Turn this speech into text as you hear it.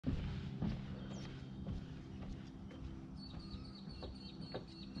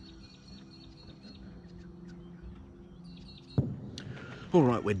All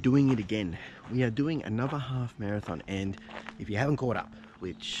right, we're doing it again. We are doing another half marathon, and if you haven't caught up,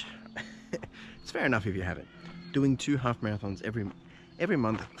 which it's fair enough if you haven't, doing 2 half marathons every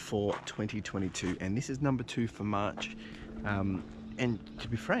month for 2022, and this is number 2 for March. And to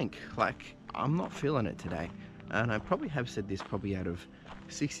be frank, like, I'm not feeling it today, and I probably have said this probably out of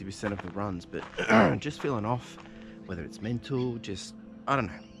 60% of the runs, but just feeling off, whether it's mental, just I don't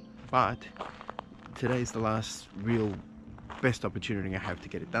know. But today's the last real best opportunity I have to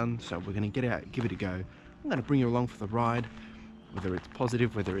get it done, so we're going to get out, give it a go. I'm going to bring you along for the ride, whether it's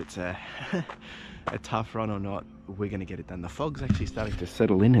positive, whether it's a tough run or not. We're going to get it done. The fog's actually starting to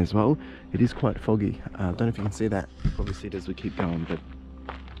settle in as well. It is quite foggy. I don't know if you can see that. You'll probably see it as we keep going, but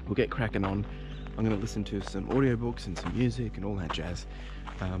we'll get cracking on. I'm going to listen to some audiobooks and some music and all that jazz,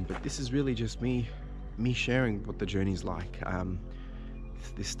 but this is really just me sharing what the journey's like.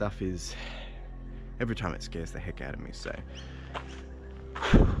 This stuff is, every time it scares the heck out of me, so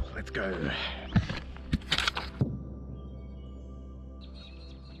let's go.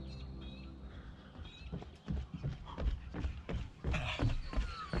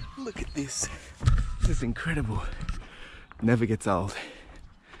 Look at this. This is incredible. Never gets old.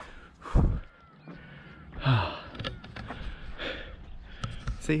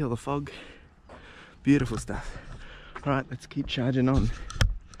 See all the fog? Beautiful stuff. Alright, let's keep charging on.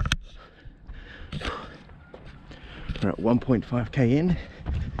 We're at 1.5k in.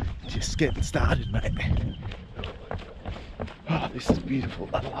 Just getting started, mate. Oh, this is beautiful.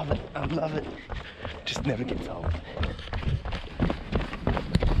 I love it. I love it. Just never gets old.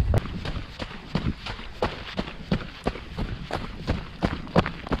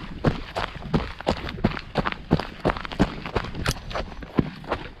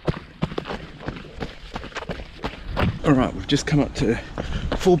 Alright, we've just come up to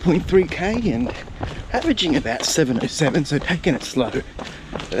 4.3k and averaging about 7:07, so taking it slow.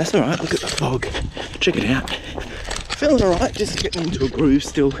 But that's alright, look at the fog. Check it out. Feeling alright, just getting into a groove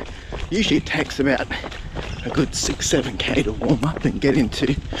still. Usually it takes about a good 6-7k to warm up and get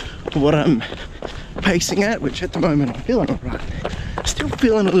into what I'm pacing at, which at the moment I'm feeling alright. Still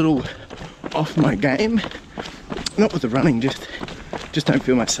feeling a little off my game. Not with the running, just don't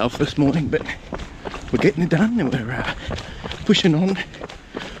feel myself this morning, but we're getting it done and we're pushing on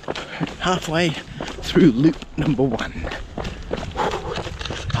halfway through loop number 1.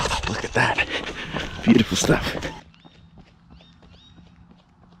 Oh, look at that. Beautiful stuff.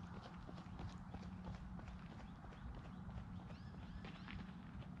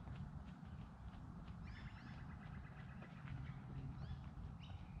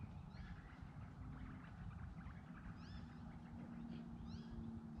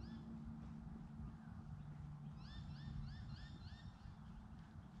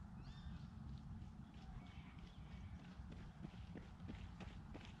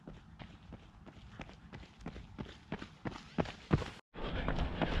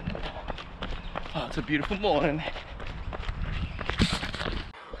 Oh, it's a beautiful morning.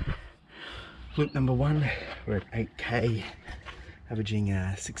 Loop number 1, we're at 8k, averaging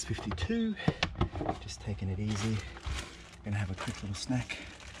 6:52. Just taking it easy. Gonna have a quick little snack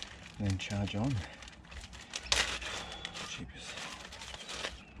and then charge on. Cheapest.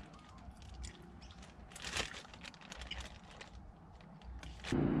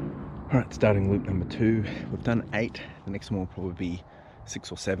 Alright, starting loop number 2. We've done 8. The next one will probably be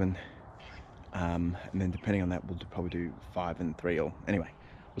 6 or 7. And then depending on that, we'll probably do 5 and 3, or anyway,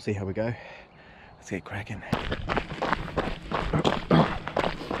 we'll see how we go. Let's get cracking.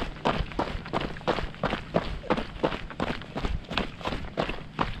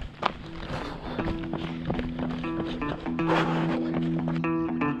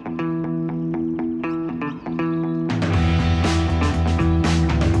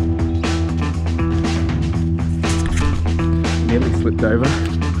 Nearly slipped over.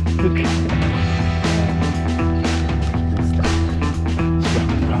 Look.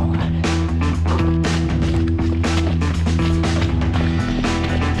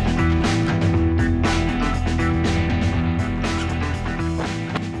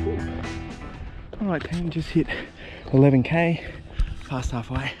 Alright team, just hit 11k, past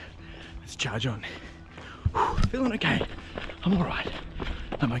halfway. Let's charge on. Feeling okay. I'm alright.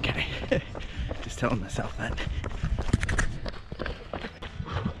 I'm okay. Just telling myself that.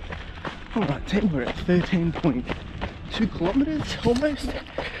 Alright team, we're at 13.2 kilometers almost.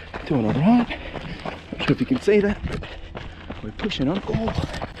 Doing alright. Not sure if you can see that, but we're pushing on. Oh,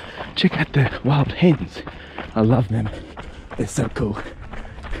 check out the wild hens. I love them. They're so cool.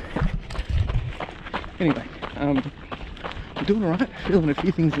 Anyway, we're doing alright, feeling a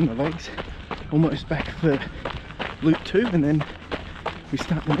few things in the legs. Almost back for loop 2, and then we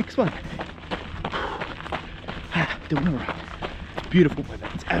start the next one. Doing all right. It's beautiful weather.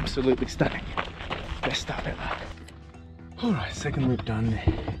 It's absolutely stunning. Best start ever. All right, second loop done,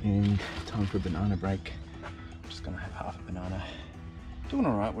 and time for a banana break. I'm just gonna have half a banana. Doing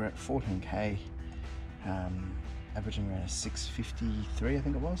all right. We're at 14k, averaging around a 6:53, I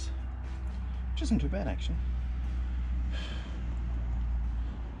think it was, which isn't too bad actually.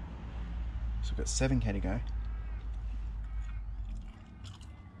 So we've got 7k to go.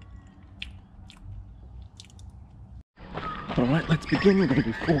 Alright, let's begin. We're going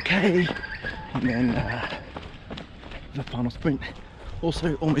to do 4k and then the final sprint.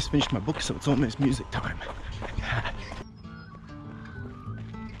 Also almost finished my book, so it's almost music time.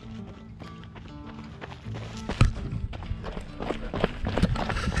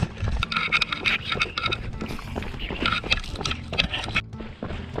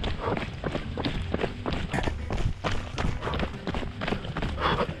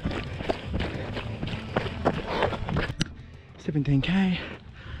 $17k,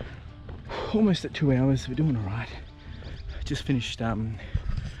 almost at 2 hours. We're doing all right. Just finished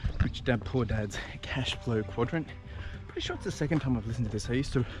Rich Dad Poor Dad's cash flow quadrant. Pretty sure it's the second time I've listened to this. I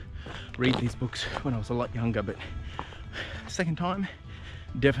used to read these books when I was a lot younger, but second time,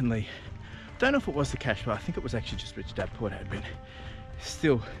 definitely. Don't know if it was the cash flow. I think it was actually just Rich Dad Poor Dad, but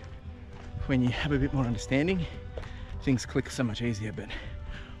still, when you have a bit more understanding, things click so much easier. But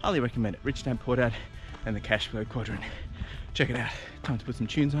highly recommend it. Rich Dad Poor Dad and the cash flow quadrant. Check it out. Time to put some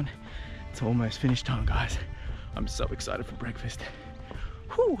tunes on. It's almost finish time, guys. I'm so excited for breakfast.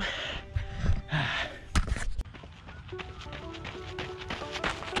 Whew.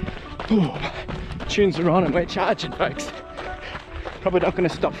 Oh, tunes are on and we're charging, folks. Probably not going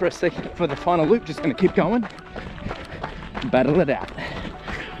to stop for a second for the final loop. Just going to keep going. Battle it out.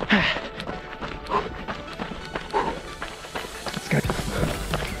 Let's go.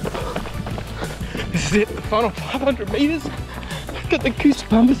 This is it, the final 500 meters. I've got the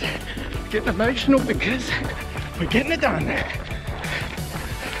goosebumps, getting emotional because we're getting it done.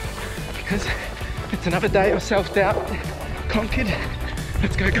 Because it's another day of self-doubt conquered.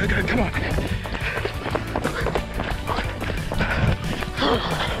 Let's go, go, go, come on.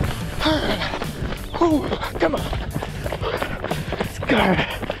 Come on. Let's go.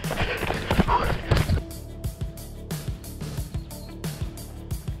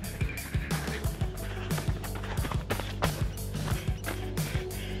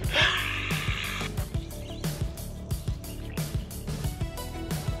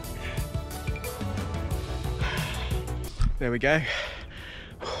 There we go,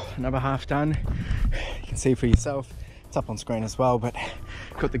 another half done. You can see for yourself, it's up on screen as well, but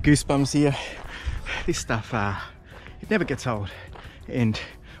got the goosebumps here. This stuff, it never gets old. And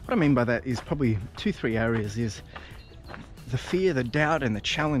what I mean by that is probably 2-3 areas is the fear, the doubt, and the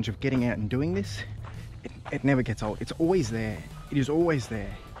challenge of getting out and doing this. It never gets old. It's always there. It is always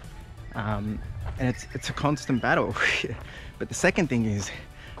there. And it's a constant battle. But the second thing is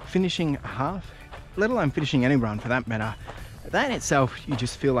finishing a half, let alone finishing any run for that matter, that in itself, you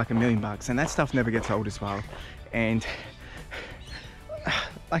just feel like $1 million, and that stuff never gets old as well. And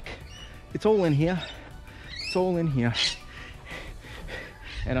like, it's all in here. It's all in here.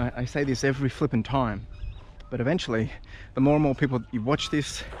 And I say this every flipping time, but eventually, the more and more people you watch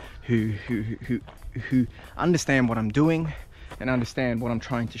this who understand what I'm doing and understand what I'm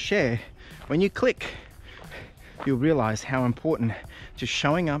trying to share, when you click, you'll realize how important just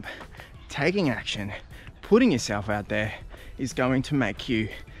showing up, taking action, putting yourself out there is going to make you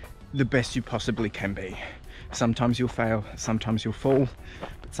the best you possibly can be. Sometimes you'll fail, sometimes you'll fall,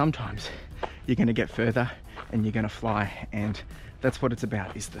 but sometimes you're going to get further and you're going to fly. And that's what it's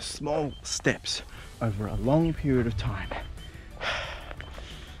about, is the small steps over a long period of time.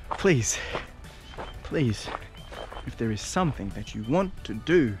 Please, please, if there is something that you want to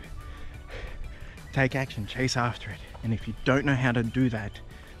do, take action, chase after it. And if you don't know how to do that,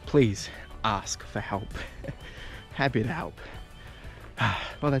 please ask for help. Happy to help.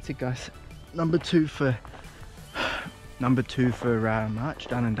 Well, that's it, guys. Number two for March,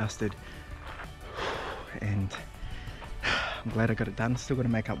 done and dusted. And I'm glad I got it done. Still got to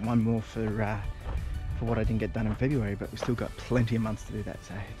make up one more for what I didn't get done in February, but we've still got plenty of months to do that.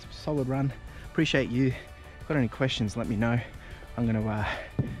 So it's a solid run. Appreciate you. If you've got any questions, let me know. I'm gonna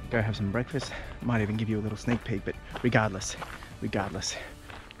go have some breakfast. Might even give you a little sneak peek, but regardless,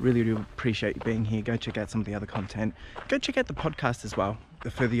 really do appreciate you being here. Go check out some of the other content. Go check out the podcast as well,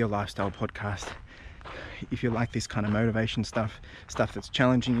 the Further Your Lifestyle podcast. If you like this kind of motivation stuff that's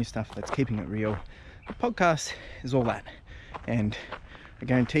challenging you, stuff that's keeping it real, the podcast is all that. And I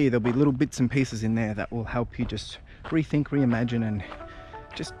guarantee you there'll be little bits and pieces in there that will help you just rethink, reimagine, and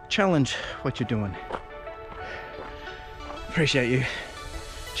just challenge what you're doing. Appreciate you.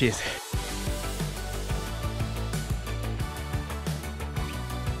 Cheers.